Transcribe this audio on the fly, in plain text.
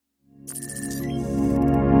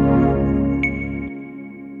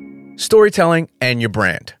storytelling and your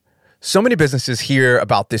brand. So many businesses hear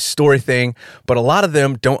about this story thing, but a lot of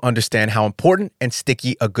them don't understand how important and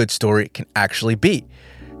sticky a good story can actually be.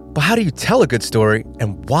 But how do you tell a good story,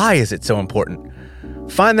 and why is it so important?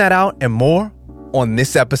 Find that out and more on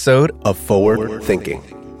this episode of Forward Thinking.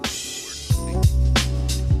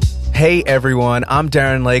 Hey everyone, I'm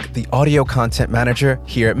Darren Lake, the audio content manager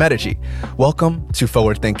here at Metigy. Welcome to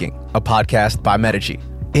Forward Thinking, a podcast by Metigy.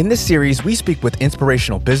 In this series, we speak with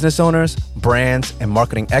inspirational business owners, brands, and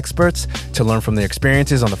marketing experts to learn from their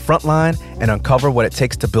experiences on the front line and uncover what it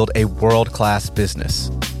takes to build a world-class business.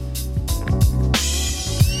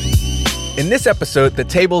 In this episode, the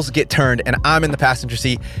tables get turned and I'm in the passenger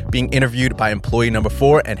seat being interviewed by employee number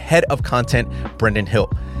 4 and head of content, Brendan Hill.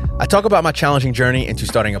 I talk about my challenging journey into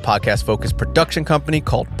starting a podcast-focused production company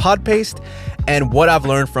called Podpaste and what I've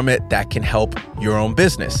learned from it that can help your own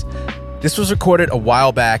business. This was recorded a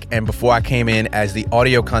while back and before I came in as the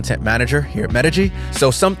audio content manager here at Metigy,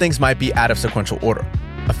 so some things might be out of sequential order.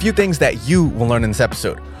 A few things that you will learn in this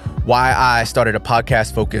episode: why I started a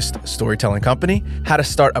podcast-focused storytelling company, how to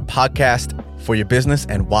start a podcast for your business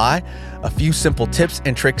and why, a few simple tips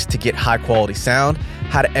and tricks to get high-quality sound,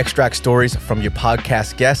 how to extract stories from your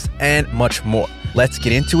podcast guests, and much more. Let's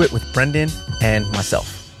get into it with Brendan and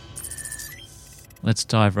myself. Let's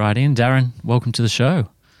dive right in. Darren, welcome to the show.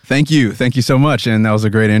 Thank you. Thank you so much. And that was a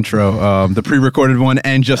great intro. The pre-recorded one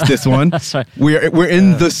and just this one. That's right. We're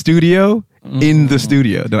in the studio. In the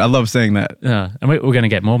studio. I love saying that. Yeah, and we're going to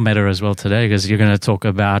get more meta as well today because you're going to talk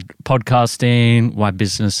about podcasting, why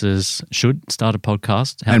businesses should start a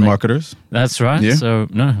podcast. And marketers. That's right. Yeah. So,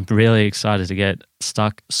 I'm really excited to get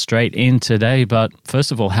stuck straight in today. But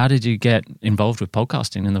first of all, how did you get involved with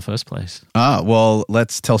podcasting in the first place? Well,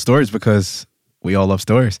 let's tell stories because we all love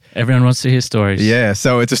stories. Everyone wants to hear stories. Yeah,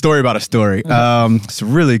 so it's a story about a story. It's a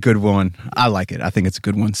really good one. I like it. I think it's a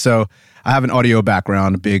good one. So I have an audio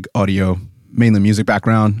background, a big audio, mainly music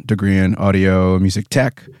background, degree in audio music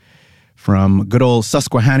tech from good old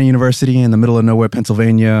Susquehanna University in the middle of nowhere,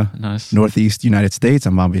 Pennsylvania, Nice. Northeast United States.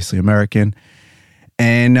 I'm obviously American.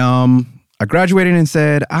 And I graduated and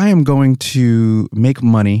said, I am going to make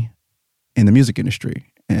money in the music industry,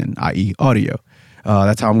 and i.e. audio.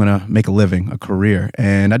 That's how I'm going to make a living, a career.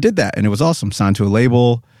 And I did that, and it was awesome. Signed to a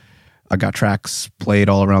label. I got tracks played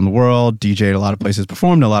all around the world, DJ'd a lot of places,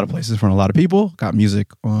 performed a lot of places for a lot of people, got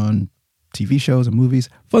music on TV shows and movies,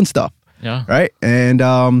 fun stuff. Yeah. Right? And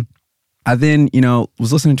I then,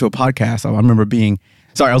 was listening to a podcast. I remember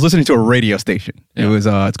I was listening to a radio station. Yeah. It was,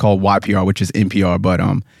 it's called YPR, which is NPR, but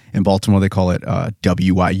in Baltimore they call it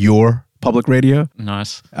WY, Your Public Radio.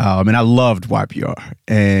 Nice. And I loved YPR.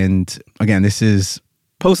 And again, this is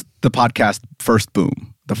post the podcast first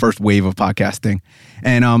boom, the first wave of podcasting.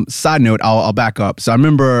 And side note, I'll back up. So I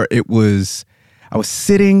remember I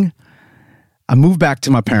moved back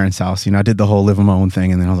to my parents' house. I did the whole live on my own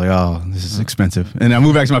thing. And then I was like, oh, this is expensive. And I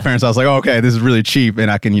moved back to my parents' house. Like, oh, okay, this is really cheap.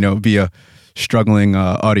 And I can, be a struggling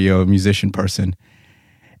audio musician person.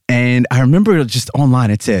 And I remember just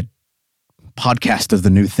online, it said, podcast is the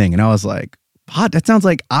new thing. And I was like, that sounds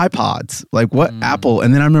like iPods. Like what Apple?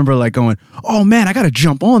 And then I remember like going, oh man, I got to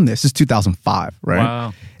jump on this. This is 2005, right?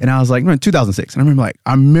 Wow. And I was like, no, 2006. And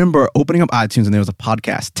I remember opening up iTunes and there was a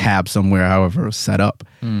podcast tab somewhere, however it was set up.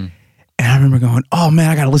 And I remember going, oh man,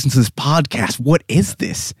 I got to listen to this podcast. What is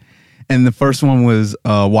this? And the first one was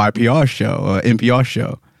a YPR show, NPR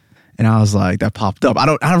show. And I was like, that popped up.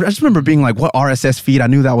 I just remember being like, what RSS feed? I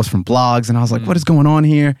knew that was from blogs. And I was like, what is going on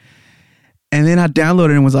here? And then I downloaded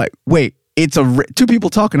it and was like, wait, it's two people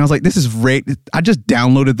talking. I was like, this is I just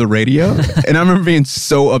downloaded the radio. And I remember being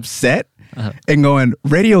so upset and going,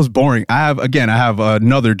 radio's boring. I have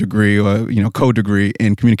another degree, co-degree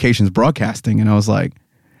in communications broadcasting. And I was like,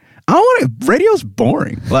 radio's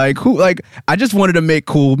boring. I just wanted to make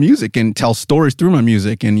cool music and tell stories through my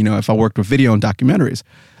music. And, if I worked with video and documentaries.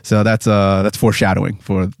 So that's foreshadowing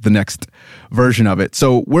for the next version of it.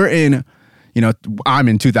 So I'm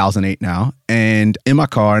in 2008 now and in my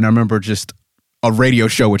car, and I remember just a radio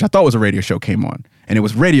show, which I thought was a radio show, came on, and it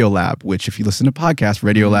was Radiolab, which if you listen to podcasts,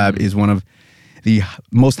 Radiolab is one of the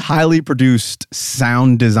most highly produced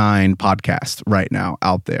sound design podcasts right now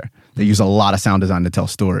out there. They use a lot of sound design to tell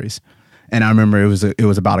stories. And I remember it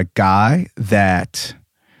was about a guy that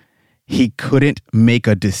he couldn't make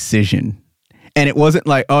a decision. And it wasn't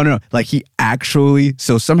like, oh no, like he actually,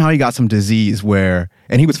 so somehow he got some disease and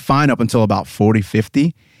he was fine up until about 40,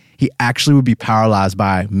 50. He actually would be paralyzed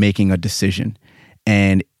by making a decision.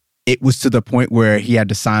 And it was to the point where he had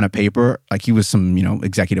to sign a paper, like he was some,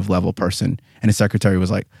 executive level person. And his secretary was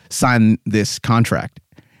like, sign this contract.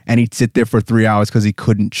 And he'd sit there for 3 hours because he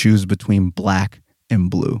couldn't choose between black and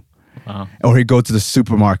blue. Wow. Or he'd go to the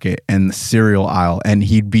supermarket and the cereal aisle and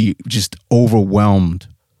he'd be just overwhelmed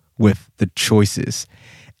with the choices.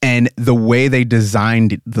 And the way they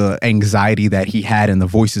designed the anxiety that he had and the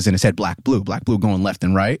voices in his head, black, blue going left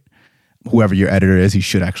and right. Whoever your editor is, he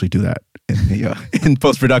should actually do that in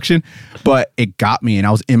post-production. But it got me, and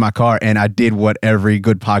I was in my car, and I did what every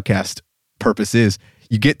good podcast purpose is.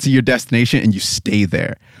 You get to your destination, and you stay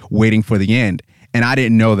there, waiting for the end. And I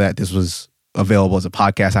didn't know that this was available as a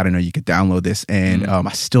podcast. I didn't know you could download this. And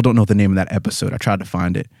I still don't know the name of that episode. I tried to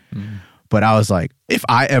find it. But I was like, if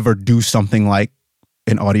I ever do something like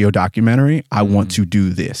an audio documentary, I want to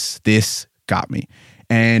do this. This got me.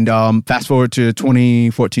 And fast forward to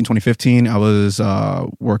 2014, 2015, I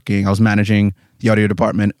was managing the audio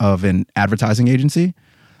department of an advertising agency,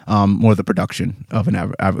 more the production of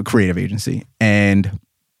a creative agency. And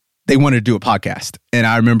they wanted to do a podcast. And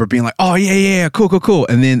I remember being like, oh, yeah, cool.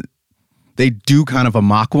 And then they do kind of a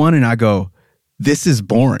mock one. And I go, this is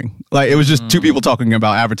boring. Like, it was just two people talking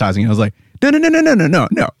about advertising. And I was like,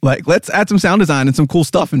 no. Like, let's add some sound design and some cool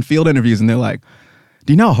stuff and field interviews. And they're like,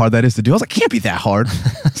 do you know how hard that is to do? I was like, can't be that hard.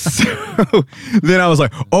 So then I was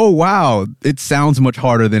like, oh, wow, it sounds much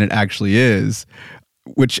harder than it actually is,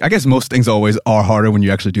 which I guess most things always are harder when you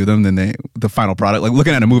actually do them than the final product. Like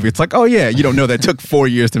looking at a movie, it's like, oh, yeah, you don't know that it took 4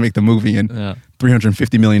 years to make the movie and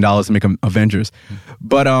 $350 million to make Avengers.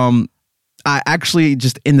 But I actually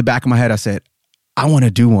just in the back of my head, I said, I want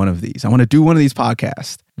to do one of these. I want to do one of these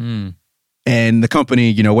podcasts. And the company,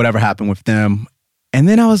 you know, whatever happened with them. And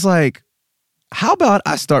then I was like, how about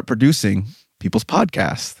I start producing people's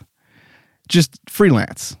podcasts? Just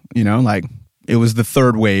freelance, you know, like it was the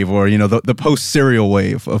third wave or, you know, the post-serial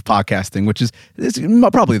wave of podcasting, which is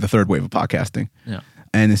probably the third wave of podcasting. Yeah.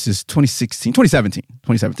 And this is 2017.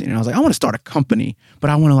 And I was like, I want to start a company, but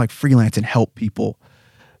I want to like freelance and help people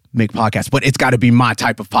make podcasts. But it's got to be my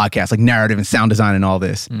type of podcast, like narrative and sound design and all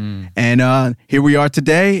this. And here we are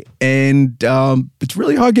today. And it's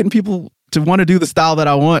really hard getting people to want to do the style that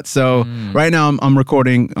I want. So right now I'm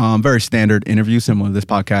recording very standard interviews similar to this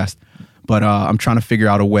podcast, but I'm trying to figure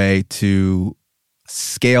out a way to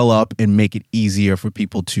scale up and make it easier for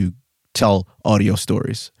people to tell audio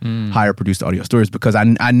stories, higher produced audio stories, because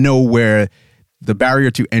I know where the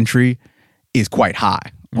barrier to entry is quite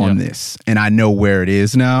high on this. And I know where it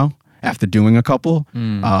is now after doing a couple.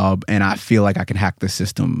 And I feel like I can hack the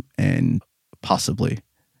system and possibly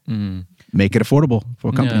make it affordable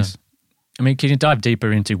for companies. I mean, can you dive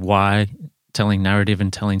deeper into why telling narrative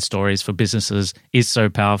and telling stories for businesses is so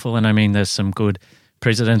powerful? And I mean, there's some good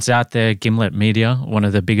precedents out there. Gimlet Media, one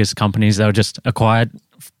of the biggest companies, they were just acquired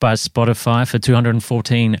by Spotify for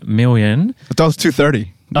 $214 million. I thought it was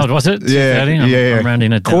 230. Oh, was it? Yeah. I'm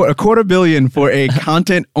rounding it down. A $250 million for a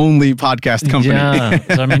content-only podcast company. Yeah.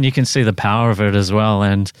 So, I mean, you can see the power of it as well.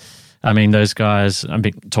 And I mean, those guys, I've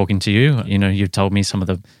been talking to you, you know, you've told me some of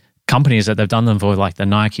the companies that they've done them for, like the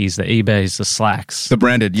Nikes, the eBays, the Slacks. The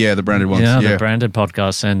branded ones. Yeah, the branded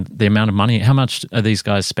podcasts and the amount of money. How much are these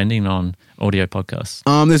guys spending on audio podcasts?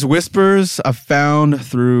 There's Whispers I found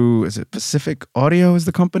through, is it Pacific Audio is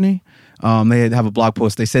the company? They have a blog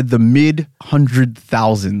post. They said the mid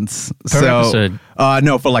 $100,000s. Per episode?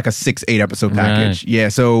 No, for like a 6-8 episode package. Right. Yeah,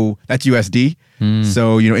 so that's USD.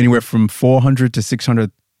 So, you know, anywhere from $400 to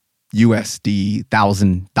 $600 USD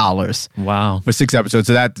 $1,000. Wow. For 6 episodes.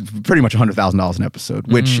 So that's pretty much $100,000 an episode,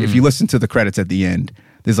 which if you listen to the credits at the end,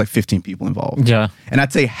 there's like 15 people involved. Yeah. And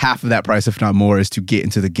I'd say half of that price, if not more, is to get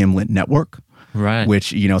into the Gimlet network. Right.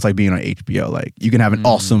 Which, you know, it's like being on HBO. Like you can have an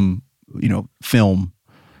awesome, you know, film,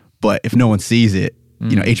 but if no one sees it,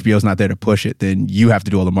 you know, HBO's not there to push it, then you have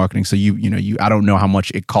to do all the marketing. So I don't know how much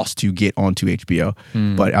it costs to get onto HBO,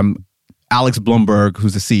 but Alex Blumberg,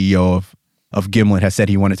 who's the CEO of Gimlet, has said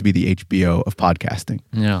he wanted to be the HBO of podcasting.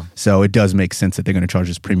 Yeah. So it does make sense that they're going to charge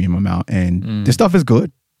this premium amount, and this stuff is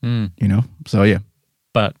good, you know? So yeah.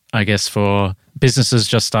 But I guess for businesses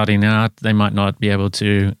just starting out, they might not be able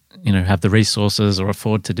to, you know, have the resources or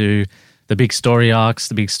afford to do the big story arcs,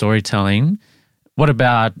 the big storytelling. What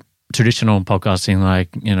about traditional podcasting? Like,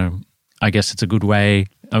 you know, I guess it's a good way.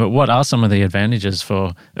 What are some of the advantages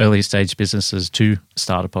for early stage businesses to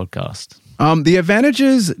start a podcast? The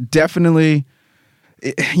advantages, definitely,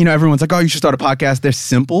 you know, everyone's like, oh, you should start a podcast. They're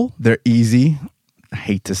simple. They're easy. I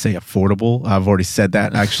hate to say affordable. I've already said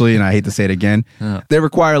that, actually, and I hate to say it again. Yeah. They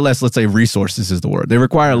require less, let's say resources is the word. They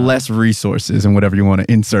require less resources and whatever you want to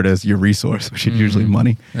insert as your resource, which is usually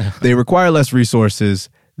money. Yeah. They require less resources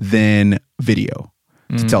than video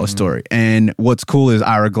to tell a story. And what's cool is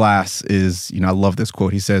Ira Glass is, you know, I love this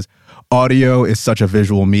quote. He says, audio is such a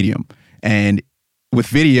visual medium. And with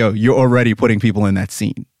video, you're already putting people in that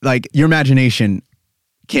scene. Like your imagination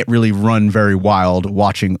can't really run very wild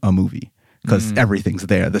watching a movie because everything's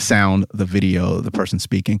there. The sound, the video, the person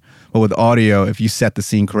speaking. But with audio, if you set the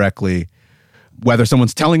scene correctly, whether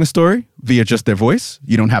someone's telling a story via just their voice,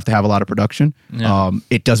 you don't have to have a lot of production. Yeah.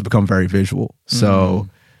 It does become very visual. So,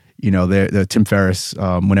 the Tim Ferriss,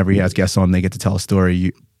 whenever he has guests on, they get to tell a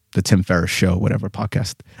story. The Tim Ferriss Show, whatever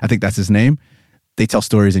podcast, I think that's his name. They tell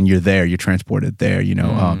stories and you're there, you're transported there.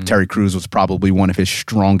 Terry Crews was probably one of his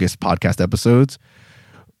strongest podcast episodes.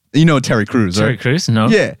 You know Terry Crews, right? Terry Crews? No.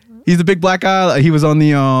 Yeah. He's the big black guy. He was on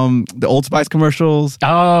the Old Spice commercials.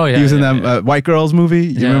 Oh, yeah. He was in that White Girls movie.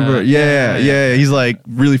 You remember? Yeah. He's like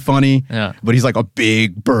really funny. Yeah. But he's like a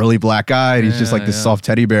big, burly black guy. And he's just like this soft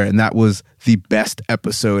teddy bear. And that was the best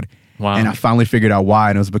episode. Wow. And I finally figured out why.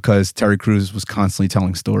 And it was because Terry Crews was constantly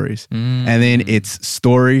telling stories. And then it's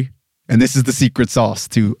story. And this is the secret sauce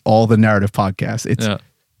to all the narrative podcasts. It's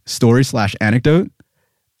story / anecdote,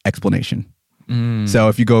 explanation. So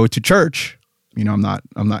if you go to church, I'm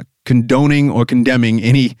not condoning or condemning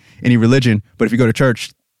any religion, but if you go to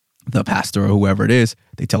church, the pastor or whoever it is,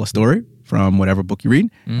 they tell a story from whatever book you read,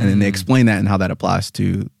 and then they explain that and how that applies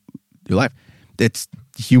to your life. It's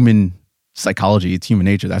human psychology, it's human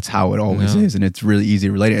nature. That's how it always is, and it's really easy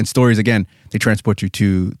to relate it. And stories, again, they transport you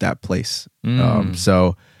to that place.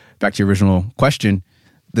 So back to your original question,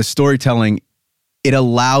 the storytelling, it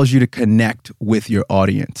allows you to connect with your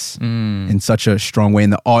audience in such a strong way.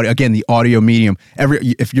 And the audio medium,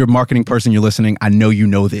 if you're a marketing person, you're listening, I know you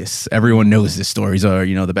know this. Everyone knows this. Stories are,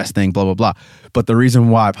 the best thing, blah, blah, blah. But the reason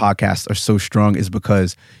why podcasts are so strong is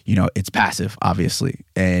because, it's passive, obviously.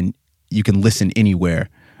 And you can listen anywhere,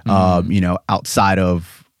 outside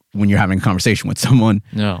of when you're having a conversation with someone.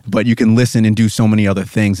 Yeah. But you can listen and do so many other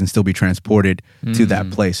things and still be transported to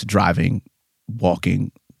that place, driving,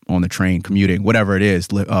 walking, on the train, commuting, whatever it is,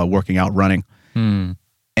 working out, running. And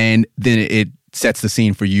then it sets the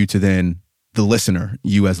scene for you to then,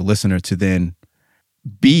 you as a listener, to then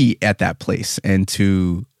be at that place and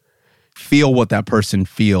to feel what that person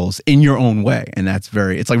feels in your own way. And it's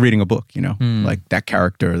like reading a book, like that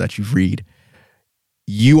character that you read.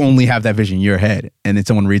 You only have that vision in your head, and then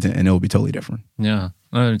someone reads it and it will be totally different. Yeah.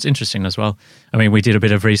 It's interesting as well. I mean, we did a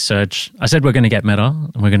bit of research. I said we're going to get meta,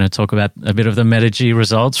 and we're going to talk about a bit of the Metagy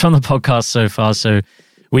results from the podcast so far. So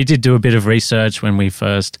we did do a bit of research when we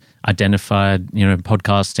first identified,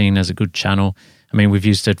 podcasting as a good channel. I mean, we've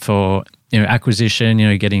used it for, acquisition,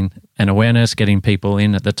 getting an awareness, getting people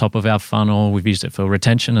in at the top of our funnel. We've used it for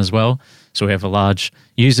retention as well. So we have a large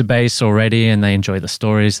user base already, and they enjoy the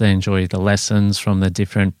stories. They enjoy the lessons from the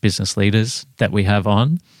different business leaders that we have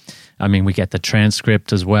on. I mean, we get the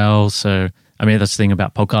transcript as well. So, I mean, that's the thing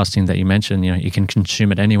about podcasting that you mentioned, you can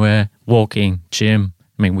consume it anywhere, walking, gym.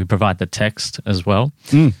 I mean, we provide the text as well.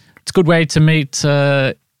 It's a good way to meet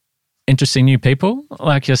interesting new people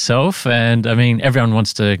like yourself. And I mean, everyone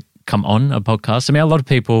wants to come on a podcast. I mean, a lot of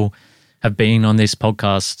people have been on this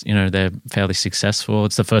podcast, they're fairly successful.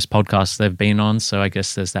 It's the first podcast they've been on. So I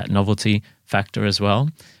guess there's that novelty factor as well.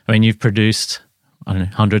 I mean, you've produced,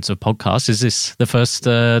 hundreds of podcasts. Is this the first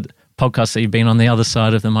podcast that you've been on the other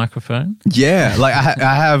side of the microphone? Yeah, like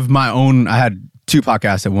I have my own. I had 2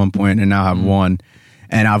 podcasts at one point, and now I have one.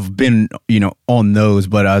 And I've been, on those.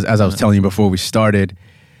 But as I was telling you before we started,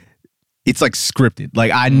 it's like scripted.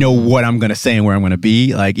 Like I know what I'm gonna say and where I'm gonna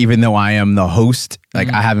be. Like even though I am the host, like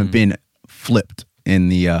I haven't been flipped in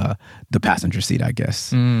the passenger seat, I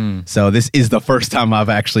guess. So this is the first time I've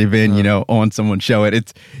actually been, on someone's show.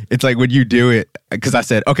 It's like when you do it, because I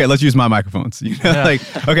said, okay, let's use my microphones. Like,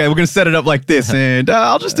 okay, we're gonna set it up like this, and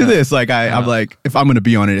I'll just do this. Like I'm like, if I'm gonna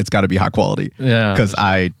be on it, it's got to be high quality. Yeah, because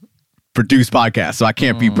I produce podcasts, so I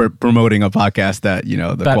can't be promoting a podcast that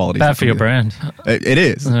the quality. Bad for your brand. It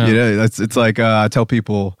is. It's like I tell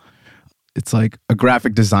people. It's like a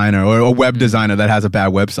graphic designer or a web designer that has a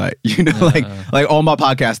bad website. Like all my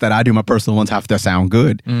podcasts that I do, my personal ones have to sound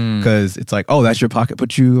good because it's like, oh, that's your podcast,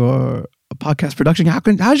 but you are a podcast production.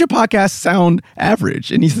 How's your podcast sound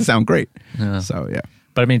average? It needs to sound great. Yeah. So yeah.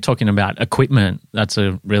 But I mean, talking about equipment, that's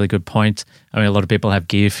a really good point. I mean, a lot of people have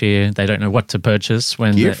gear fear. They don't know what to purchase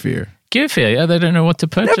when gear fear. Gear fear, yeah, they don't know what to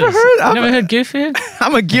purchase. Never heard gear fear?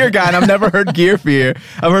 I'm a gear guy and I've never heard gear fear.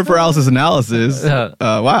 I've heard paralysis analysis.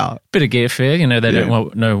 Wow. Bit of gear fear, they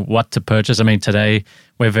don't know what to purchase. I mean, today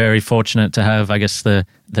we're very fortunate to have, I guess, the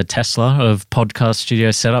Tesla of podcast studio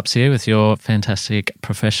setups here with your fantastic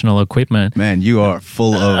professional equipment. Man, you are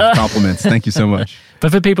full of compliments. Thank you so much.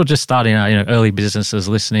 But for people just starting out, early businesses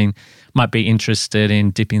listening might be interested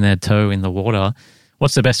in dipping their toe in the water.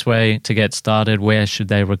 What's the best way to get started? Where should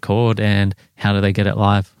they record? And how do they get it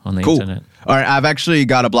live on the internet? All right. I've actually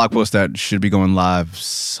got a blog post that should be going live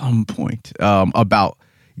some point about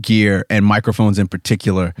gear and microphones in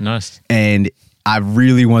particular. Nice. And I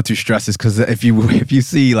really want to stress this because if you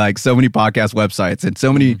see like so many podcast websites and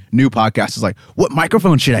so many new podcasters like, what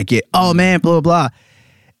microphone should I get? Oh man, blah, blah, blah.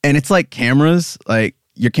 And it's like cameras, like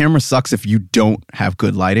your camera sucks if you don't have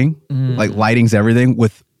good lighting. Like lighting's everything.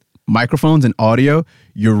 With microphones and audio,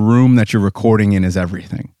 your room that you're recording in is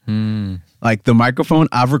everything. Like the microphone,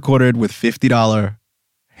 I've recorded with $50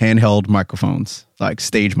 handheld microphones, like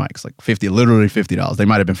stage mics, like literally $50. They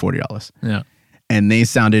might have been $40. Yeah. And they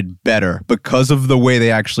sounded better because of the way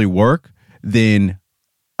they actually work than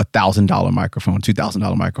 $1,000 microphone,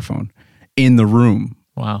 $2,000 microphone in the room.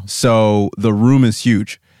 Wow. So the room is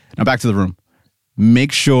huge. Now back to the room.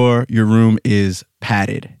 Make sure your room is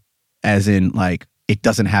padded, as in like it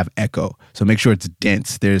doesn't have echo. So make sure it's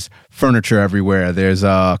dense. There's furniture everywhere. There's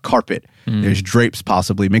carpet. There's drapes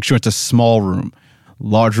possibly. Make sure it's a small room.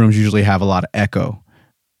 Large rooms usually have a lot of echo.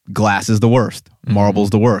 Glass is the worst. Marble's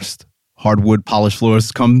the worst. Hardwood polished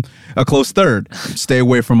floors come a close third. Stay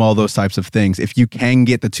away from all those types of things. If you can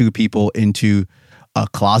get the two people into a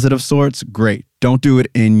closet of sorts, great. Don't do it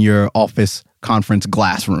in your office conference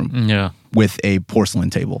glass room with a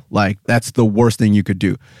porcelain table. Like that's the worst thing you could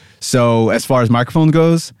do. So as far as microphone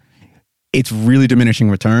goes, it's really diminishing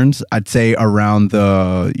returns. I'd say around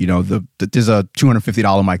there's a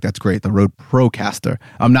 $250 mic that's great, the Rode Procaster.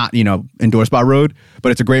 I'm not, endorsed by Rode,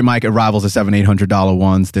 but it's a great mic. It rivals the $700-800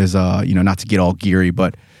 ones. There's not to get all geary,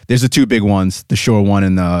 but there's the two big ones, the Shure one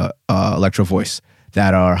and the Electro Voice,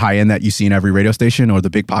 that are high end that you see in every radio station, or the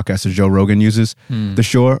big podcasters Joe Rogan uses. The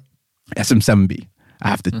Shure SM7B. I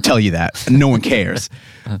have to tell you that. No one cares.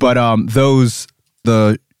 But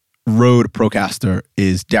the Rode Procaster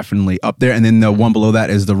is definitely up there. And then the one below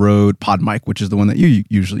that is the Rode Pod Mic, which is the one that you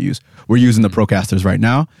usually use. We're using the Procasters right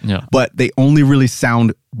now. Yeah. But they only really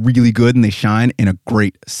sound really good and they shine in a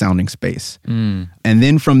great sounding space. And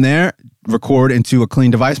then from there, record into a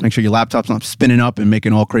clean device. Make sure your laptop's not spinning up and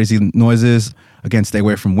making all crazy noises. Again, stay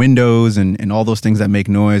away from windows and all those things that make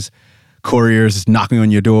noise. Couriers knocking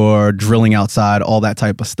on your door, drilling outside, all that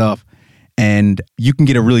type of stuff. And you can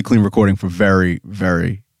get a really clean recording for very,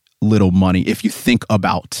 very little money if you think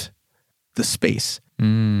about the space.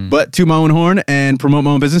 But to my own horn and promote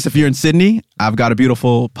my own business, if you're in Sydney, I've got a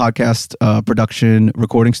beautiful podcast production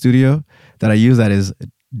recording studio that I use that is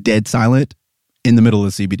dead silent in the middle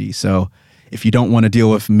of the CBD. So if you don't want to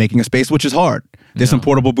deal with making a space, which is hard, there's some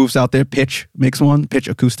portable booths out there. Pitch makes one, Pitch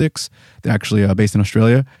Acoustics. They're actually based in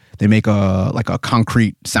Australia. They make a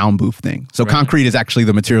concrete sound booth thing. So concrete is actually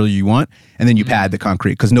the material you want, and then you pad the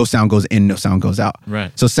concrete because no sound goes in, no sound goes out.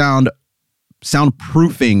 Right. So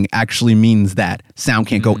soundproofing actually means that sound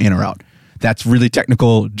can't go in or out. That's really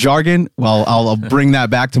technical jargon. Well, I'll bring that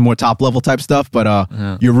back to more top level type stuff. But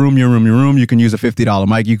your room. You can use a $50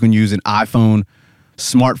 mic. You can use an iPhone,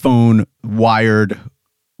 smartphone, wired.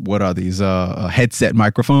 What are these? A headset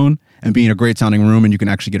microphone, and be in a great sounding room, and you can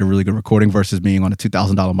actually get a really good recording versus being on a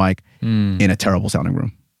 $2,000 mic in a terrible sounding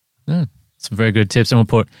room. Yeah, some very good tips, and we'll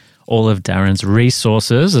put all of Darren's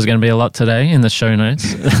resources. There's going to be a lot today in the show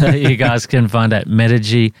notes. You guys can find at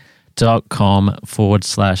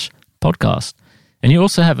metigy.com/podcast. And you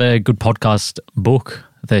also have a good podcast book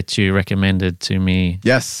that you recommended to me.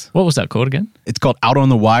 Yes. What was that called again? It's called Out on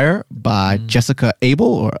the Wire by Jessica Abel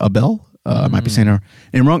or Abel. I might be saying her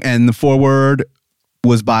name wrong. And the foreword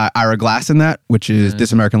was by Ira Glass in that, which is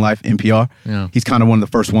This American Life, NPR. Yeah. He's kind of one of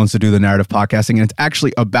the first ones to do the narrative podcasting. And it's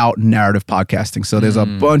actually about narrative podcasting. So there's a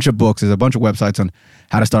bunch of books. There's a bunch of websites on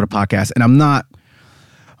how to start a podcast. And I'm not,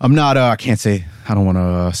 I can't say, I don't want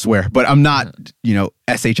to swear, but I'm not,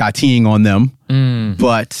 SHITing on them.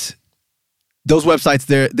 But those websites,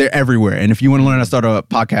 they're everywhere. And if you want to learn how to start a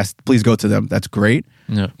podcast, please go to them. That's great.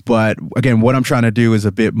 Yeah. But again, what I'm trying to do is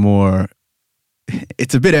a bit more,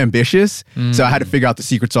 it's a bit ambitious. So I had to figure out the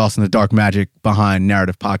secret sauce and the dark magic behind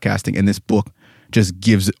narrative podcasting. And this book just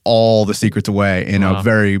gives all the secrets away in a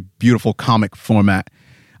very beautiful comic format.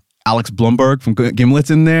 Alex Blumberg from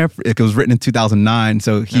Gimlet's in there. It was written in 2009.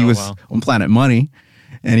 So he was on Planet Money.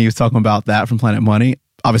 And he was talking about that from Planet Money.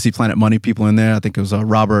 Obviously, Planet Money people in there. I think it was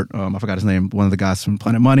Robert. I forgot his name. One of the guys from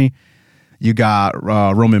Planet Money. You got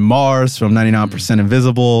Roman Mars from 99%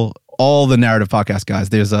 Invisible. All the narrative podcast guys.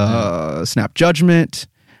 There's Snap Judgment.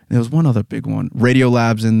 There was one other big one.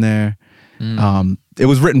 Radiolab's in there. It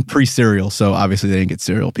was written pre-Serial, so obviously they didn't get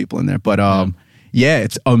Serial people in there. But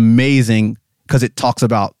it's amazing because it talks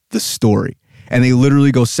about the story. And they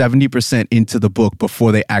literally go 70% into the book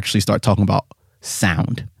before they actually start talking about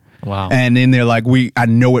sound. Wow. And then they're like, I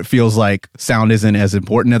know it feels like sound isn't as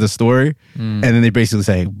important as the story. And then they basically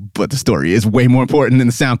say, but the story is way more important than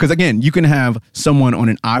the sound. Because again, you can have someone on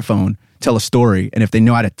an iPhone tell a story, and if they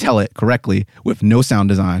know how to tell it correctly with no sound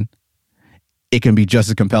design, it can be just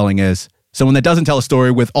as compelling as someone that doesn't tell a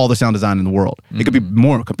story with all the sound design in the world. It could be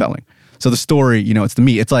more compelling. So the story, you know, it's the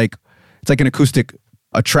meat. It's like an acoustic,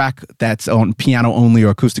 a track that's on piano only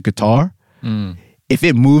or acoustic guitar. If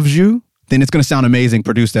it moves you, then it's going to sound amazing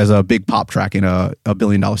produced as a big pop track in a $1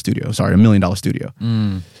 million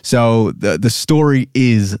studio. So the story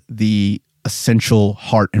is the essential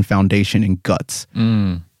heart and foundation and guts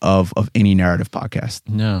of any narrative podcast.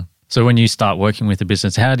 Yeah. So when you start working with a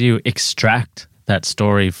business, how do you extract that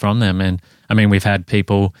story from them? And I mean, we've had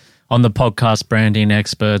people on the podcast, branding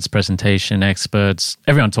experts, presentation experts.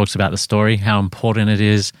 Everyone talks about the story, how important it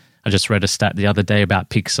is. I just read a stat the other day about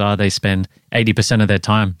Pixar. They spend 80% of their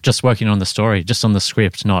time just working on the story, just on the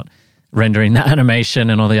script, not rendering the animation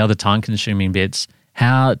and all the other time-consuming bits.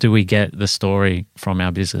 How do we get the story from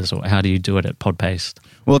our business, or how do you do it at Podpaste?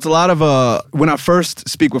 Well, it's a lot of, when I first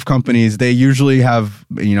speak with companies, they usually have,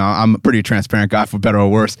 you know, I'm a pretty transparent guy for better or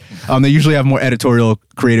worse. They usually have more editorial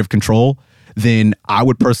creative control than I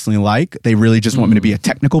would personally like. They really just want me to be a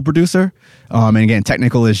technical producer. And again,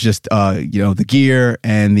 technical is just, you know, the gear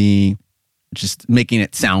and the just making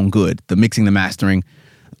it sound good, the mixing, the mastering,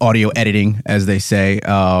 audio editing, as they say,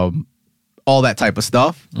 all that type of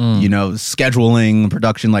stuff, you know, scheduling,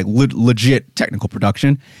 production, like legit technical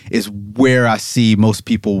production is where I see most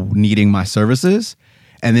people needing my services.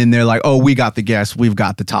 And then they're like, oh, we got the guests, we've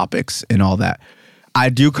got the topics and all that. I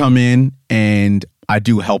do come in and I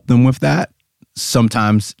do help them with that.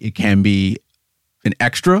 Sometimes it can be an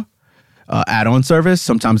extra add-on service.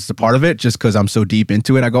 Sometimes it's a part of it just because I'm so deep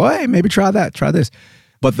into it. I go, hey, maybe try that, try this.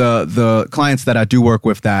 But the clients that I do work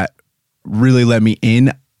with that really let me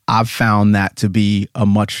in, I've found that to be a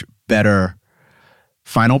much better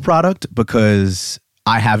final product because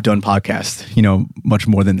I have done podcasts, you know, much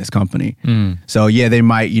more than this company. So yeah, they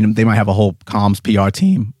might have a whole comms PR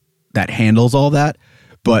team that handles all that.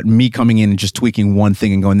 But me coming in and just tweaking one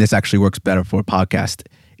thing and going, this actually works better for a podcast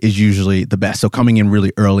is usually the best. So coming in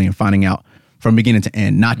really early and finding out from beginning to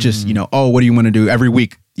end, not just, you know, oh, what do you want to do every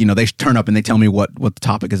week? You know, they turn up and they tell me what the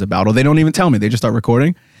topic is about, or they don't even tell me. They just start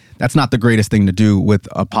recording. That's not the greatest thing to do with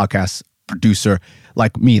a podcast producer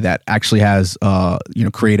like me that actually has, you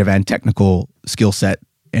know, creative and technical skill set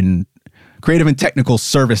and creative and technical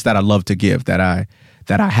service that I love to give that I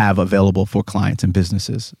have available for clients and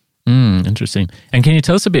businesses. Interesting. And can you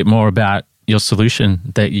tell us a bit more about your solution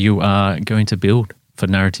that you are going to build for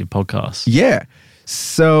Narrative Podcasts? Yeah.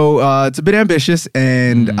 So it's a bit ambitious,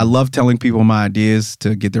 and I love telling people my ideas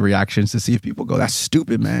to get the reactions to see if people go, that's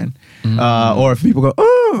stupid, man. Or if people go,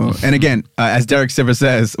 oh. And again, as Derek Sivers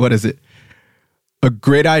says, what is it? A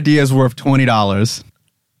great idea is worth $20.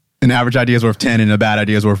 An average idea is worth 10 and a bad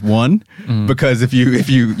idea is worth 1. Because if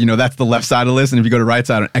you know, that's the left side of the list. And if you go to the right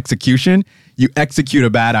side on execution, you execute a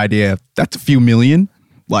bad idea, that's a few million,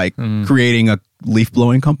 like creating a leaf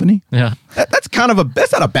blowing company. Yeah. That's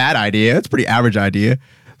that's not a bad idea. It's a pretty average idea.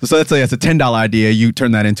 So let's say it's a $10 idea. You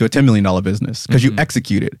turn that into a $10 million business because you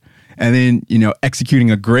execute it. And then, you know, executing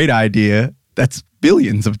a great idea, that's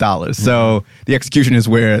billions of dollars. So the execution is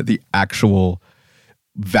where the actual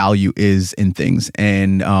value is in things.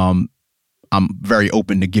 And I'm very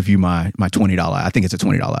open to give you my $20. I think it's a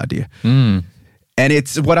 $20 idea. And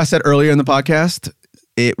it's what I said earlier in the podcast.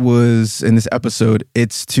 It was in this episode.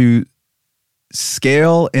 It's to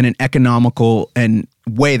scale in an economical and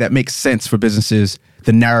way that makes sense for businesses,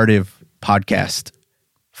 the narrative podcast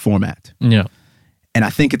format. Yeah. And I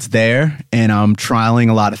think it's there, and I'm trialing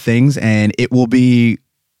a lot of things, and it will be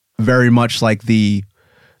very much like the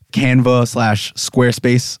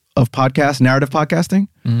Canva/Squarespace of narrative podcasting,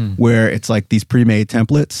 where it's like these pre-made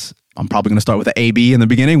templates. I'm probably going to start with an A/B in the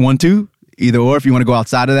beginning, 1, 2, either or. If you want to go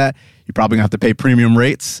outside of that, you're probably going to have to pay premium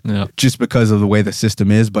rates just because of the way the system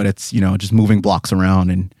is. But it's, you know, just moving blocks around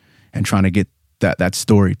and trying to get that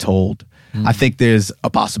story told. I think there's a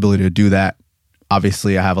possibility to do that.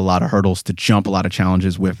 Obviously, I have a lot of hurdles to jump, a lot of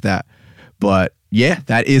challenges with that. But yeah,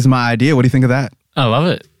 that is my idea. What do you think of that? I love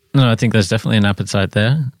it. No, I think there's definitely an appetite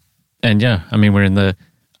there. And yeah, I mean, we're in the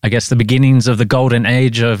beginnings of the golden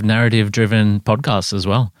age of narrative-driven podcasts as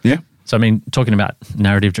well. Yeah. So, I mean, talking about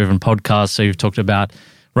narrative-driven podcasts, so you've talked about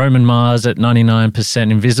Roman Mars at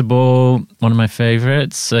 99% Invisible, one of my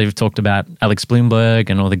favorites. So you've talked about Alex Bloomberg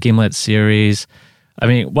and all the Gimlet series. I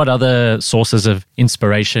mean, what other sources of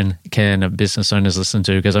inspiration can business owners listen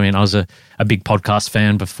to? Because, I mean, I was a big podcast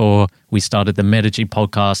fan before we started the Metagy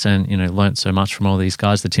podcast and, you know, learned so much from all these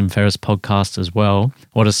guys, the Tim Ferriss podcast as well.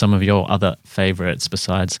 What are some of your other favorites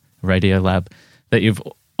besides Radiolab that you've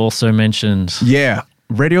also mentioned? Yeah,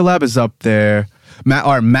 Radiolab is up there.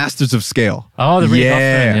 or Masters of Scale. Oh, the Reid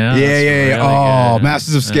Hoffman. Yeah. Yeah. Oh, good.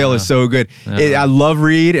 Masters of Scale is so good. I love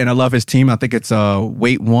Reid and I love his team. I think it's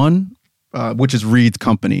Wait One, which is Reid's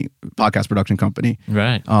company, podcast production company.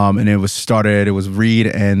 Right. And it was Reid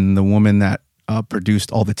and the woman that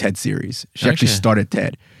produced all the TED series. She actually started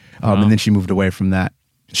TED. And then she moved away from that.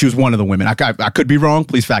 She was one of the women. I could be wrong.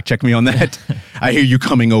 Please fact check me on that. I hear you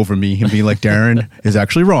coming over me and being like, Darren is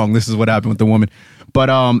actually wrong. This is what happened with the woman. But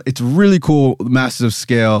it's really cool, Masters of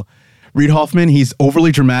Scale. Reid Hoffman, he's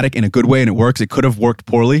overly dramatic in a good way and it works. It could have worked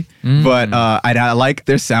poorly. But I like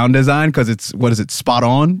their sound design because it's, spot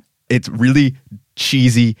on. It's really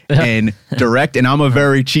cheesy and direct. And I'm a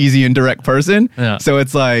very cheesy and direct person. Yeah. So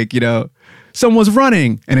it's like, someone's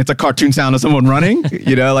running and it's a cartoon sound of someone running,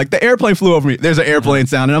 like the airplane flew over me. There's an airplane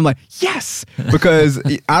sound and I'm like, yes, because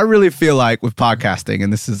I really feel like with podcasting,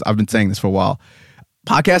 and I've been saying this for a while,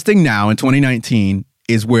 podcasting now in 2019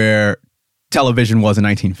 is where television was in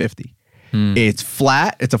 1950. It's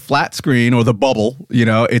flat. It's a flat screen or the bubble,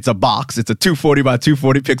 it's a box. It's a 240 by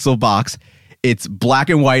 240 pixel box. It's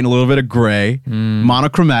black and white and a little bit of gray,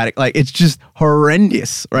 monochromatic. Like it's just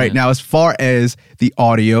horrendous right now as far as the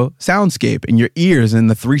audio soundscape in your ears and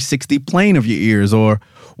the 360 plane of your ears or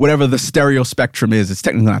whatever the stereo spectrum is. It's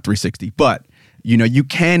technically not 360, but you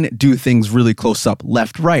can do things really close up,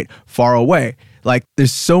 left, right, far away. Like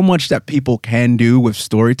there's so much that people can do with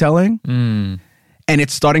storytelling and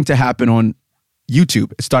it's starting to happen on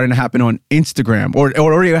YouTube. It's starting to happen on Instagram or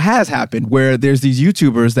already has happened where there's these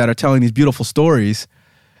YouTubers that are telling these beautiful stories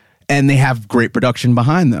and they have great production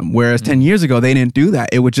behind them. Whereas 10 years ago, they didn't do that.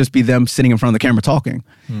 It would just be them sitting in front of the camera talking.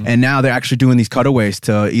 And now they're actually doing these cutaways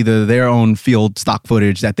to either their own field stock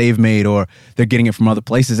footage that they've made or they're getting it from other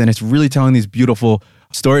places. And it's really telling these beautiful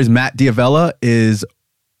stories. Matt D'Avella is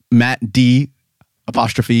Matt D'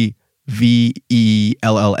 Vella,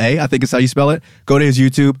 I think is how you spell it. Go to his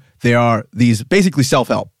YouTube. They are these basically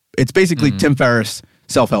self-help. It's basically Tim Ferriss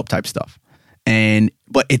self-help type stuff.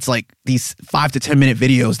 But it's like these 5 to 10 minute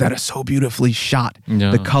videos that are so beautifully shot.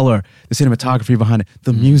 The color, the cinematography behind it,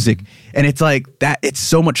 the music. And it's like that, it's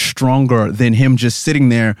so much stronger than him just sitting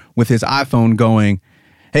there with his iPhone going,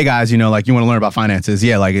 hey guys, you want to learn about finances.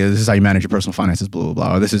 Yeah, like this is how you manage your personal finances, blah, blah,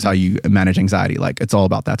 blah. Or this is how you manage anxiety. Like it's all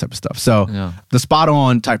about that type of stuff. So the spot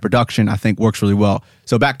on type production, I think works really well.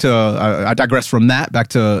 So back to, I digress from that, back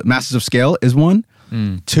to Masters of Scale is one.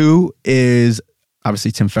 2 is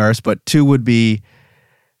obviously Tim Ferriss, but 2 would be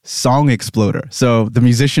Song Exploder. So the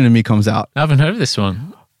musician in me comes out. I haven't heard of this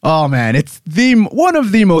one. Oh man, it's one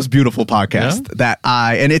of the most beautiful podcasts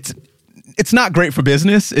and it's not great for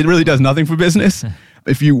business. It really does nothing for business.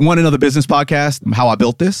 If you want another business podcast, How I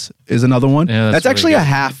Built This is another one. Yeah, that's actually really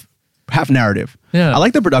a half narrative. Yeah. I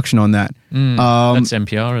like the production on that. That's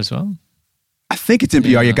NPR as well? I think it's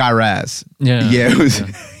NPR. Yeah, Guy Raz. Yeah. It was,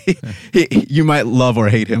 you might love or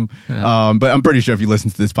hate him. But I'm pretty sure if you listen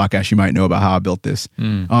to this podcast, you might know about How I Built This.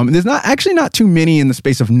 There's not too many in the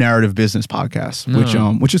space of narrative business podcasts,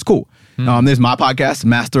 which is cool. There's my podcast,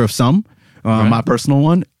 Master of Some, my personal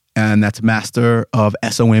one, and that's Master of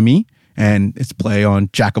SOME. And it's play on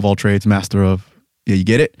Jack of all trades, master of, you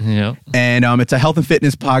get it? Yeah. And it's a health and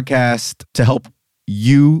fitness podcast to help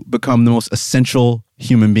you become the most essential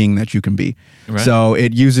human being that you can be. Right. So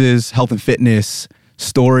it uses health and fitness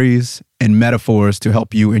stories and metaphors to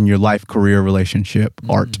help you in your life, career, relationship,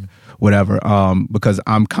 art, whatever. Because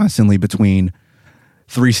I'm constantly between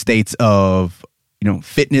 3 states of,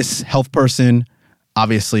 fitness, health person.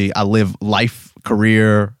 Obviously, I live life,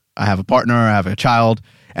 career. I have a partner. I have a child.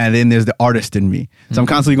 And then there's the artist in me. So I'm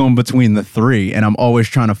constantly going between the 3 and I'm always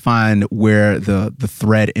trying to find where the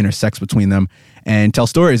thread intersects between them and tell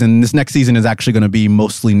stories. And this next season is actually going to be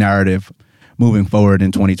mostly narrative moving forward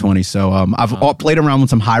in 2020. So I've played around with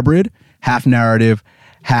some hybrid, half narrative,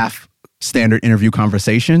 half standard interview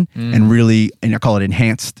conversation and I call it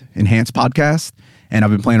enhanced podcast. And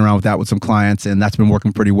I've been playing around with that with some clients and that's been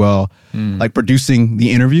working pretty well. Like producing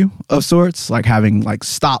the interview of sorts, like having like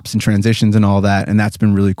stops and transitions and all that. And that's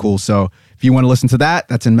been really cool. So if you want to listen to that,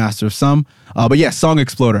 that's in Master of Some. But yeah, Song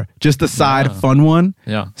Exploder, just a side fun one.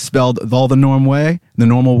 Yeah. Spelled all the normal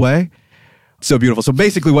way. So beautiful. So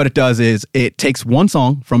basically what it does is it takes one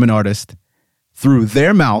song from an artist through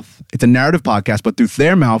their mouth. It's a narrative podcast, but through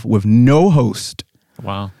their mouth with no host.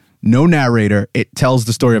 Wow. No narrator. It tells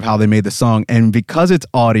the story of how they made the song. And because it's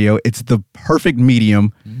audio, it's the perfect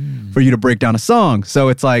medium for you to break down a song. So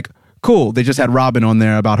it's like, cool. They just had Robin on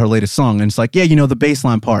there about her latest song. And it's like, yeah, the bass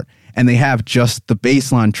line part. And they have just the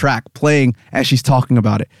bass line track playing as she's talking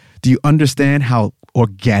about it. Do you understand how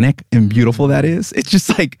organic and beautiful that is? It's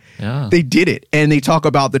just like they did it. And they talk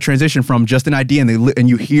about the transition from just an idea and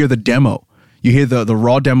you hear the demo. You hear the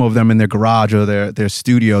raw demo of them in their garage or their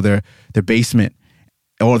studio, their basement,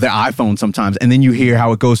 or their iPhone sometimes. And then you hear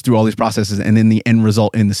how it goes through all these processes and then the end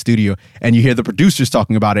result in the studio. And you hear the producers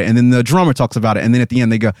talking about it. And then the drummer talks about it. And then at the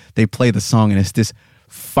end, they play the song. And it's this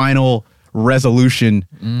final resolution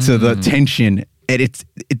to the tension. And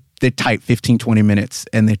they're tight 15, 20 minutes.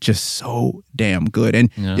 And they're just so damn good.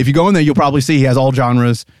 And if you go in there, you'll probably see he has all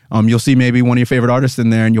genres. You'll see maybe one of your favorite artists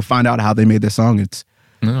in there. And you'll find out how they made their song. It's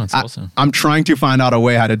awesome. I'm trying to find out a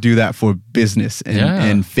way how to do that for business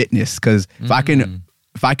and fitness. Because if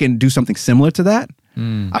I can do something similar to that,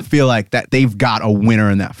 I feel like that they've got a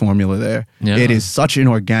winner in that formula there. Yeah. It is such an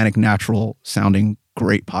organic, natural sounding,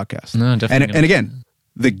 great podcast. No, definitely. And again,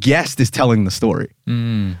 the guest is telling the story,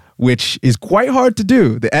 which is quite hard to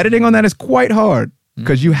do. The editing on that is quite hard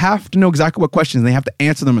because you have to know exactly what questions and they have to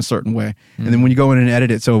answer them a certain way. And then when you go in and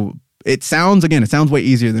edit it, so it sounds way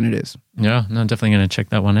easier than it is. Yeah, no, definitely going to check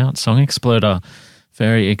that one out. Song Exploder,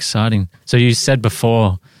 very exciting. So you said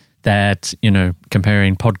before that,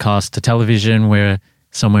 comparing podcast to television, we're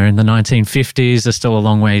somewhere in the 1950s, there's still a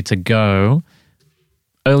long way to go.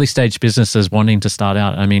 Early stage businesses wanting to start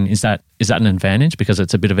out, I mean, is that an advantage because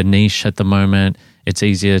it's a bit of a niche at the moment? It's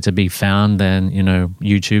easier to be found than,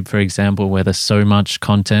 YouTube, for example, where there's so much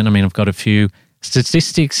content. I mean, I've got a few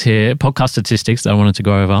statistics here, podcast statistics that I wanted to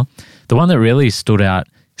go over. The one that really stood out,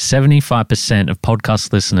 75% of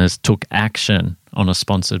podcast listeners took action on a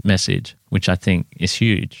sponsored message, which I think is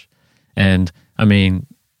huge. And I mean,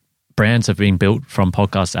 brands have been built from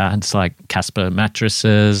podcast ads like Casper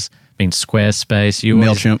mattresses, Squarespace,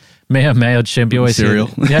 MailChimp. You always Cereal.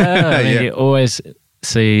 You always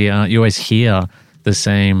see, you always hear the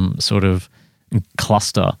same sort of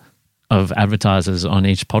cluster of advertisers on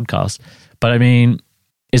each podcast. But I mean,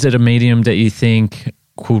 is it a medium that you think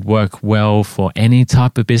could work well for any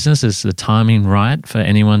type of business? Is the timing right for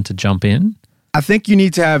anyone to jump in? I think you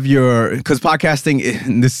need to have because podcasting,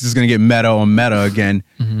 and this is going to get meta again,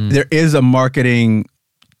 there is a marketing,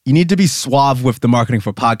 you need to be suave with the marketing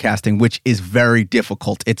for podcasting, which is very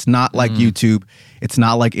difficult. It's not like YouTube, it's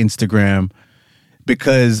not like Instagram,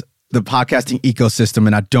 because the podcasting ecosystem,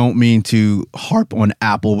 and I don't mean to harp on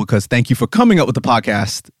Apple because thank you for coming up with the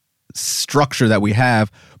podcast structure that we have,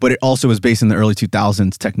 but it also is based in the early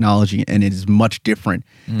 2000s technology and it is much different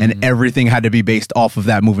and everything had to be based off of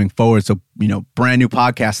that moving forward. So, brand new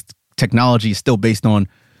podcast technology is still based on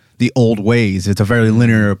the old ways. It's a very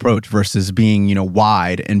linear approach versus being,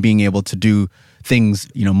 wide and being able to do things,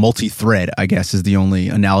 multi-thread, I guess is the only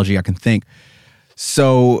analogy I can think.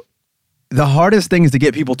 So the hardest thing is to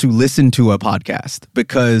get people to listen to a podcast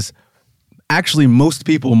because actually most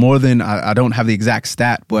people, more than, I don't have the exact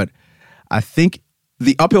stat, but I think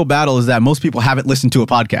the uphill battle is that most people haven't listened to a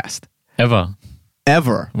podcast.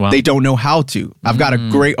 Ever. Wow. They don't know how to. I've got a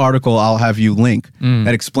great article I'll have you link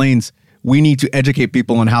that explains we need to educate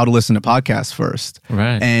people on how to listen to podcasts first.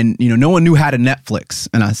 Right. And, no one knew how to Netflix.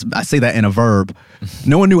 And I say that in a verb.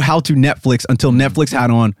 No one knew how to Netflix until Netflix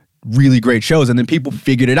had on really great shows. And then people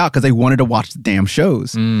figured it out because they wanted to watch the damn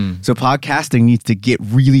shows. So podcasting needs to get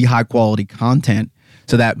really high quality content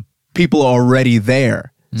so that people are already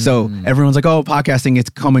there. So everyone's like, oh, podcasting, it's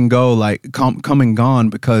come and go, like come and gone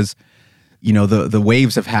because, the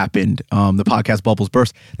waves have happened. The podcast bubbles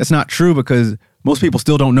burst. That's not true because most people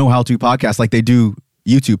still don't know how to podcast like they do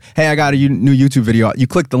YouTube. Hey, I got a new YouTube video. You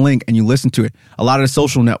click the link and you listen to it. A lot of the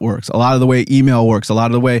social networks, a lot of the way email works, a lot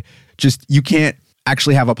of the way you can't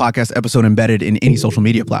actually have a podcast episode embedded in any social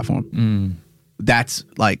media platform. That's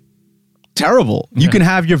like terrible. You can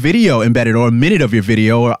have your video embedded or a minute of your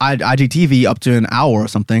video or IGTV up to an hour or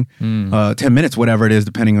something, 10 minutes, whatever it is,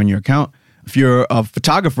 depending on your account. If you're a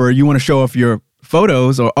photographer, you want to show off your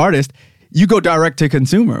photos or artist, you go direct to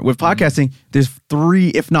consumer. With podcasting, there's 3,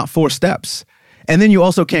 if not 4 steps. And then you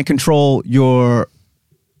also can't control your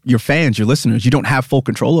fans, your listeners. You don't have full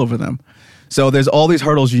control over them. So there's all these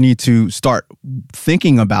hurdles you need to start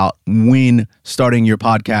thinking about when starting your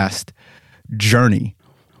podcast journey.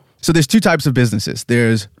 So there's 2 types of businesses.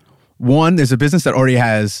 There's a business that already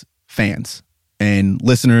has fans and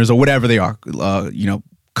listeners or whatever they are,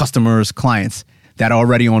 customers, clients that are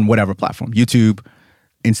already on whatever platform, YouTube,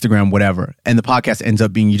 Instagram, whatever. And the podcast ends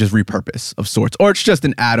up being you just repurpose of sorts, or it's just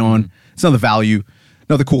an add-on. It's another value,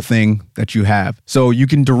 another cool thing that you have. So you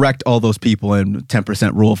can direct all those people in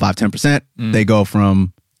 10% rule, 5-10%. They go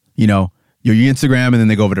from, your Instagram and then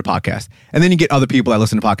they go over to podcast. And then you get other people that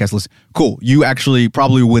listen to podcasts. Listen, cool. You actually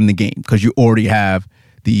probably win the game because you already have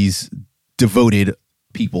these devoted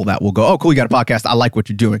people that will go, oh, cool, you got a podcast. I like what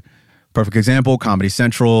you're doing. Perfect example, Comedy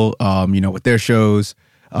Central, with their shows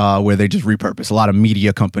where they just repurpose. A lot of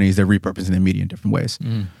media companies, they're repurposing their media in different ways.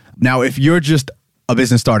 Now, if you're just a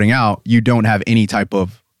business starting out, you don't have any type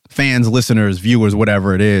of fans, listeners, viewers,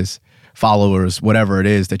 whatever it is, followers, whatever it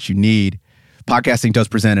is that you need, podcasting does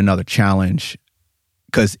present another challenge,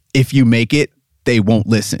 because if you make it, they won't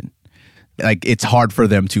listen. Like, it's hard for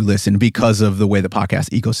them to listen because of the way the podcast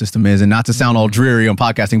ecosystem is. And not to sound all dreary on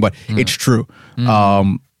podcasting, but it's true.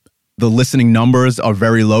 The listening numbers are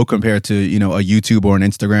very low compared to, a YouTube or an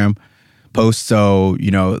Instagram post. So,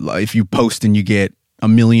 if you post and you get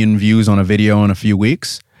 1 million views on a video in a few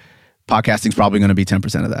weeks, podcasting's probably going to be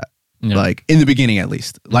 10% of that. Yeah. Like, in the beginning, at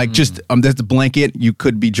least. Like, just, there's the blanket. You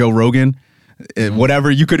could be Joe Rogan, whatever.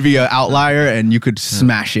 You could be an outlier and you could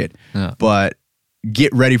smash it. Yeah. But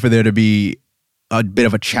get ready for there to be a bit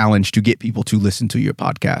of a challenge to get people to listen to your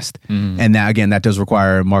podcast. And that, again, that does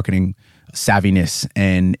require marketing savviness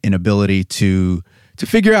and an ability to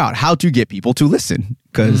figure out how to get people to listen,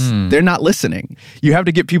 because they're not listening. You have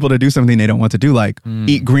to get people to do something they don't want to do, like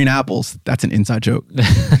eat green apples. That's an inside joke.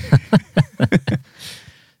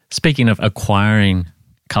 Speaking of acquiring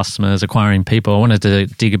customers, acquiring people, I wanted to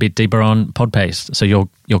dig a bit deeper on Podpaste. So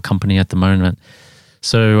your company at the moment.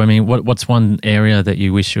 So, I mean, what's one area that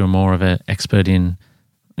you wish you were more of an expert in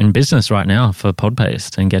business right now for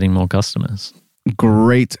Podpaste and getting more customers?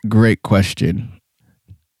 Great question.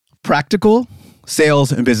 Practical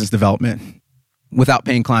sales and business development. Without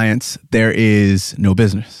paying clients, there is no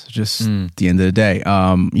business. Just at the end of the day.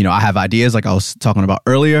 I have ideas, like I was talking about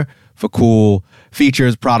earlier, for cool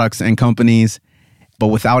features, products, and companies, but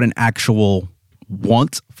without an actual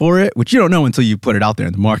want for it, which you don't know until you put it out there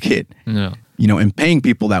in the market. Yeah. And paying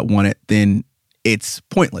people that want it, then it's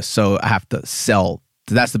pointless. So I have to sell.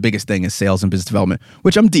 That's the biggest thing, is sales and business development,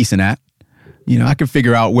 which I'm decent at. I can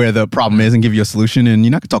figure out where the problem is and give you a solution, and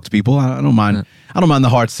I can talk to people. I don't mind. I don't mind the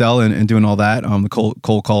hard sell and doing all that. The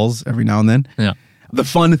cold calls every now and then. Yeah. The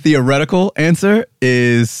fun theoretical answer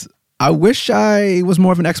is, I wish I was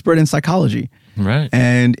more of an expert in psychology, right?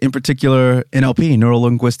 And in particular, NLP,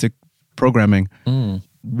 neuro-linguistic programming.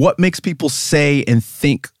 What makes people say and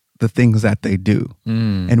think the things that they do,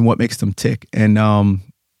 and what makes them tick? And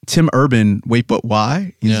Tim Urban, Wait But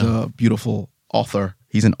Why? He's a beautiful author.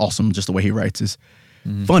 He's an awesome, just the way he writes is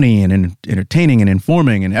funny and entertaining and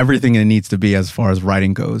informing and everything it needs to be as far as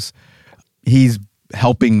writing goes. He's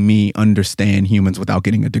helping me understand humans without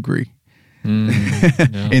getting a degree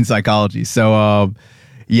in psychology. So,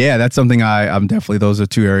 that's something I'm definitely, those are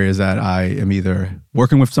two areas that I am either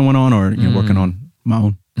working with someone on or working on my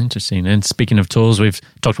own. Interesting. And speaking of tools, we've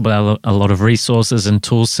talked about a lot of resources and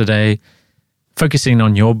tools today. Focusing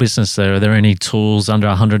on your business, though, are there any tools under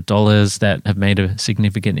 $100 that have made a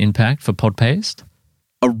significant impact for Podpaste?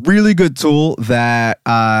 A really good tool that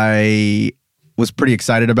I was pretty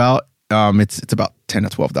excited about. It's about $10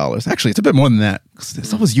 to $12. Actually, it's a bit more than that.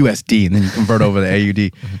 It's always USD, and then you convert over to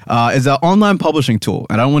AUD. Is an online publishing tool.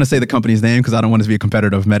 And I don't want to say the company's name because I don't want it to be a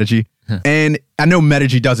competitor of Metigy. And I know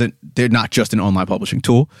Metigy they're not just an online publishing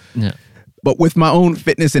tool. Yeah. But with my own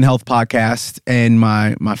fitness and health podcast and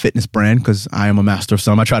my fitness brand, because I am a master of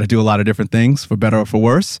some, I try to do a lot of different things, for better or for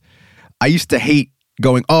worse. I used to hate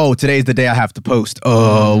going, today's the day I have to post.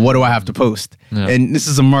 What do I have to post? Yeah. And this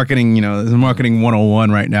is a marketing, this is a marketing 101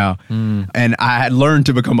 right now. And I had learned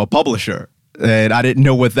to become a publisher. And I didn't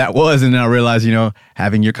know what that was. And then I realized,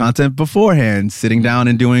 having your content beforehand, sitting down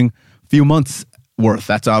and doing a few months worth.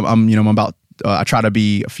 That's I'm about. I try to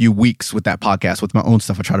be a few weeks with that podcast. With my own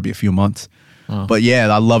stuff, I try to be a few months. Oh. But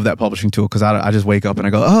I love that publishing tool, because I just wake up and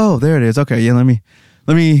I go, there it is. Okay,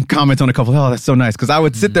 let me comment on a couple. That's so nice. Because I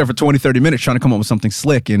would sit there for 20, 30 minutes trying to come up with something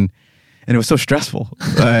slick, and it was so stressful.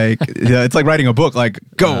 Like, it's like writing a book. Like,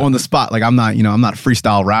 go on the spot. Like, I'm not a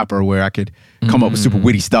freestyle rapper where I could come up with super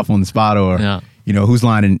witty stuff on the spot, or whose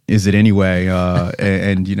line is it anyway?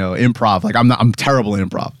 And improv. Like, I'm terrible at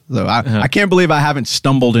improv. So I can't believe I haven't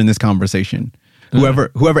stumbled in this conversation.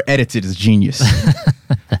 Whoever edits it is genius.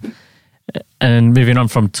 And moving on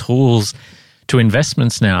from tools to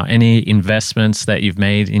investments now. Any investments that you've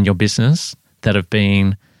made in your business that have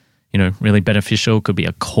been, really beneficial? Could be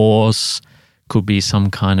a course, could be some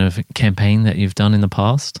kind of campaign that you've done in the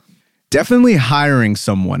past? Definitely hiring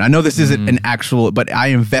someone. I know this isn't an actual, but I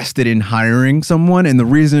invested in hiring someone. And the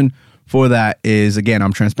reason for that is, again,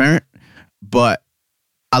 I'm transparent, but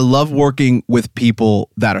I love working with people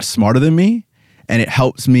that are smarter than me, and it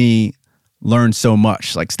helps me learn so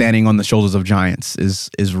much. Like, standing on the shoulders of giants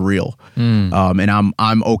is real. And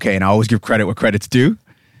I'm okay. And I always give credit where credit's due.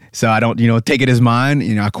 So I don't, take it as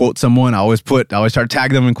mine. I quote someone. I always try to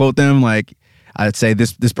tag them and quote them. Like, I'd say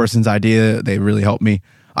this person's idea, they really helped me.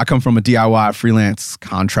 I come from a DIY freelance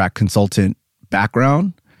contract consultant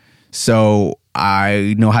background. So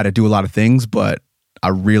I know how to do a lot of things, but I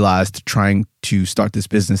realized trying to start this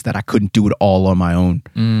business that I couldn't do it all on my own.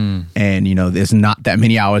 And, you know, there's not that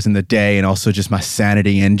many hours in the day, and also just my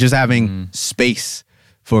sanity and just having space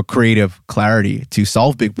for creative clarity to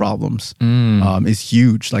solve big problems is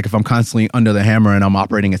huge. Like if I'm constantly under the hammer and I'm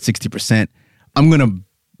operating at 60%, I'm going to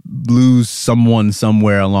lose someone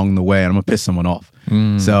somewhere along the way and I'm going to piss someone off.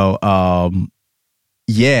 So,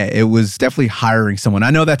 yeah, it was definitely hiring someone. I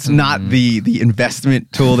know that's not the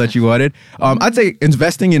investment tool that you wanted. I'd say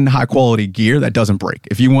investing in high quality gear that doesn't break.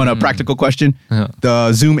 If you want a practical question,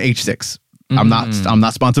 the Zoom H6. I'm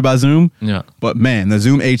not sponsored by Zoom, but man, the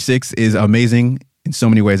Zoom H6 is amazing in so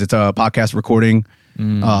many ways. It's a podcast recording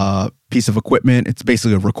piece of equipment. It's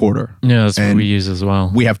basically a recorder. Yeah, that's what we use as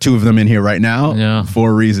well. We have 2 of them in here right now for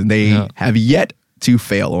a reason. They have yet to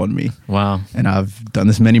fail on me. Wow. And I've done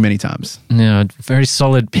this many, many times. Yeah, very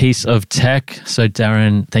solid piece of tech. So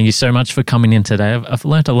Darren, thank you so much for coming in today. I've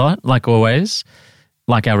learned a lot, like always,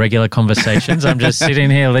 like our regular conversations. I'm just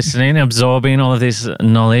sitting here listening, absorbing all of this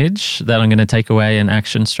knowledge that I'm going to take away and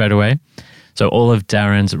action straight away. So all of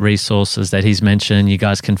Darren's resources that he's mentioned, you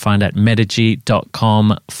guys can find at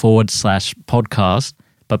metigy.com/podcast.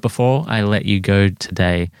 But before I let you go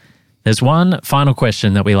today, there's one final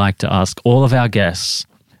question that we like to ask all of our guests.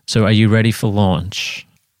 So are you ready for launch?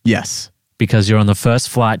 Yes. Because you're on the first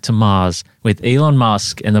flight to Mars with Elon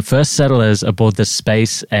Musk and the first settlers aboard the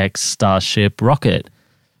SpaceX Starship rocket.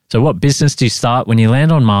 So what business do you start when you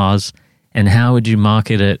land on Mars, and how would you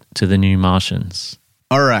market it to the new Martians?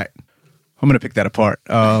 All right. I'm going to pick that apart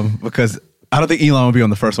because I don't think Elon will be on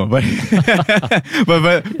the first one, but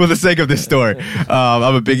but for the sake of this story,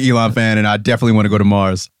 I'm a big Elon fan and I definitely want to go to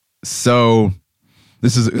Mars. So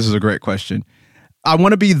this is a great question. I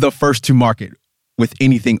want to be the first to market with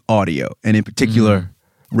anything audio, and in particular,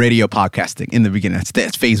 radio podcasting in the beginning.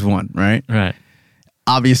 That's phase 1, right? Right.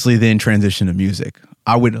 Obviously, then transition to music.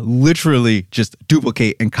 I would literally just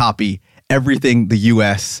duplicate and copy everything the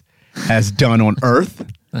U.S. has done on Earth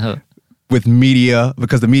with media,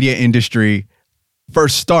 because the media industry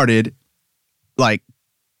first started like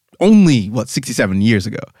only 67 years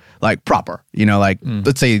ago, like proper, you know, like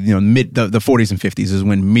let's say, you know, mid the 40s and 50s is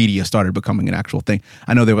when media started becoming an actual thing.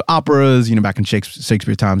 I know there were operas, you know, back in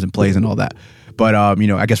Shakespeare times and plays and all that, but you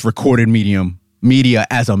know, I guess recorded media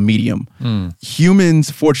as a medium. Humans,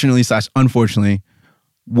 fortunately / unfortunately,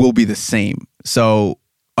 will be the same. So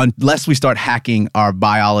unless we start hacking our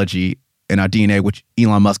biology and our DNA, which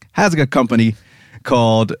Elon Musk has a company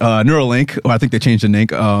called Neuralink, or I think they changed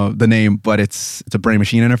the name, but it's a brain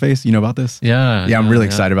machine interface. You know about this? Yeah. I'm really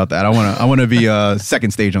excited about that. I want to be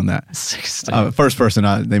second stage on that. First person,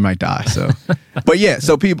 they might die. So, but yeah,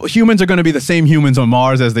 so humans are going to be the same humans on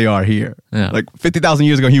Mars as they are here. Yeah. Like 50,000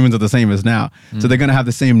 years ago, humans are the same as now. So they're going to have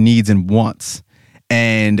the same needs and wants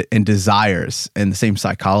and desires and the same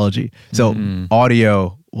psychology. So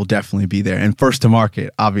audio will definitely be there. And first to market,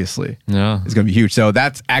 obviously, is going to be huge. So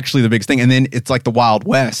that's actually the biggest thing. And then it's like the Wild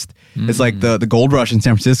West. It's like the gold rush in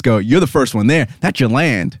San Francisco. You're the first one there. That's your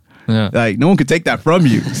land. Yeah. Like no one could take that from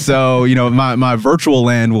you. So, you know, my virtual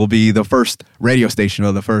land will be the first radio station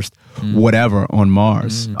or the first whatever on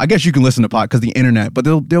Mars. I guess you can listen to because the internet, but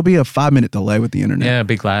there'll be a 5-minute delay with the internet. Yeah,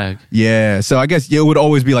 big lag. Yeah. So I guess it would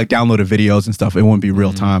always be like downloaded videos and stuff. It wouldn't be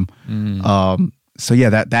real time. So yeah,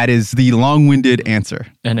 that is the long-winded answer.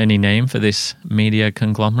 And any name for this media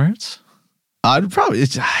conglomerate? I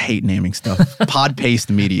hate naming stuff.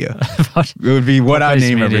 Pod-paste media. It would be what I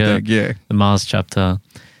name media, everything. Yeah. The Mars chapter.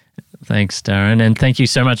 Thanks, Darren. And thank you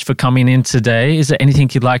so much for coming in today. Is there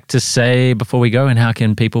anything you'd like to say before we go? And how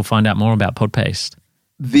can people find out more about Podpaste?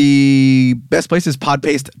 The best place is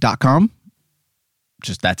podpaste.com.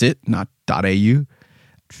 Just that's it, not .au.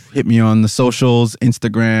 Hit me on the socials,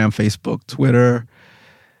 Instagram, Facebook, Twitter.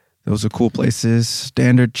 Those are cool places.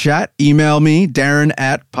 Standard chat. Email me,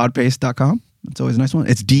 Darren@podpaste.com. That's always a nice one.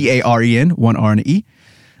 It's DAREN, 1 R and an E.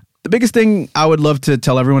 The biggest thing I would love to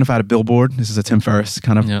tell everyone if I had a billboard, this is a Tim Ferriss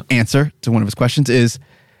kind of answer to one of his questions, is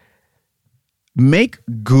make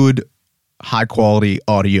good, high-quality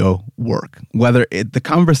audio work. Whether the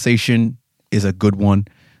conversation is a good one,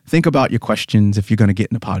 think about your questions if you're going to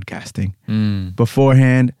get into podcasting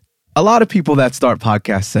beforehand. A lot of people that start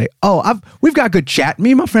podcasts say, we've got good chat.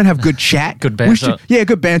 Me and my friend have good chat. Good banter.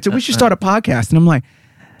 Good banter. We should start a podcast. And I'm like,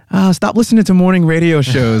 stop listening to morning radio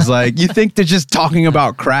shows. Like, you think that just talking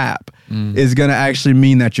about crap is going to actually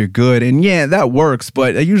mean that you're good. And yeah, that works,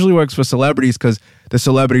 but it usually works for celebrities because the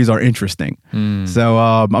celebrities are interesting. So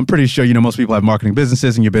I'm pretty sure, you know, most people have marketing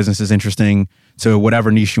businesses and your business is interesting to whatever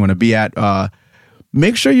niche you want to be at.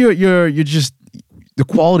 Make sure you're just, the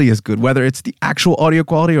quality is good, whether it's the actual audio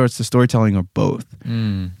quality or it's the storytelling or both.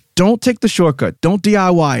 don't take the shortcut. Don't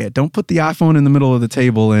DIY it. Don't put the iPhone in the middle of the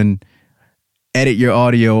table and edit your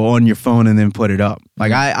audio on your phone and then put it up.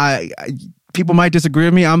 Like I people might disagree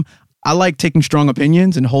with me. I like taking strong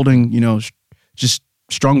opinions and holding, just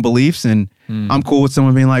strong beliefs, and I'm cool with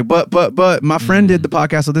someone being like, but my friend did the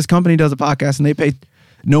podcast, so this company does a podcast and they pay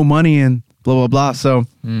no money and blah, blah, blah. So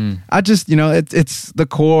I just, it's the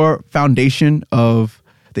core foundation of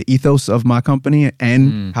the ethos of my company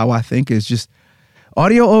and how I think is just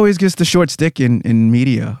audio always gets the short stick in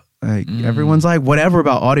media. Like everyone's like, whatever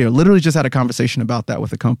about audio. Literally just had a conversation about that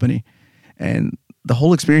with a company, and the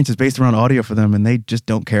whole experience is based around audio for them, and they just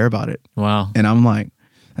don't care about it. Wow. And I'm like,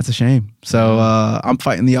 that's a shame. So I'm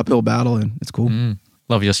fighting the uphill battle, and it's cool.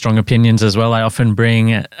 Love your strong opinions as well. I often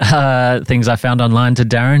bring things I found online to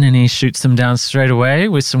Darren, and he shoots them down straight away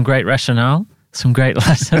with some great rationale, some great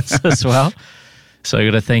lessons as well. So I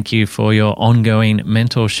got to thank you for your ongoing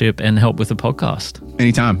mentorship and help with the podcast.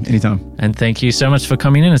 Anytime. And thank you so much for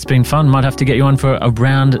coming in. It's been fun. Might have to get you on for a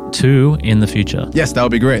round 2 in the future. Yes, that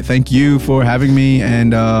would be great. Thank you for having me,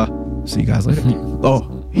 and see you guys later.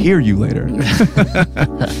 Hear you later.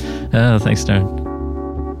 Thanks, Darren.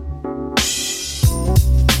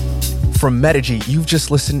 From Metigy, you've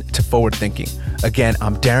just listened to Forward Thinking. Again,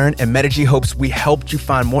 I'm Darren, and Metigy hopes we helped you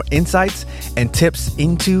find more insights and tips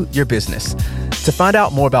into your business. To find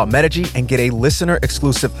out more about Metigy and get a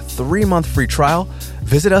listener-exclusive 3-month free trial,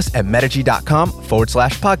 visit us at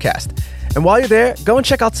metigy.com/podcast. And while you're there, go and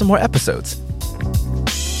check out some more episodes.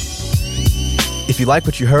 If you like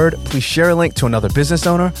what you heard, please share a link to another business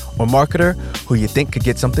owner or marketer who you think could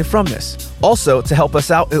get something from this. Also, to help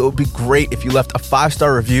us out, it would be great if you left a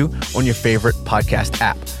 5-star review on your favorite podcast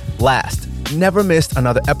app. Last, never missed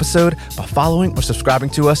another episode by following or subscribing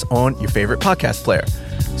to us on your favorite podcast player.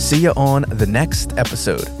 See you on the next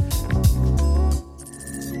episode.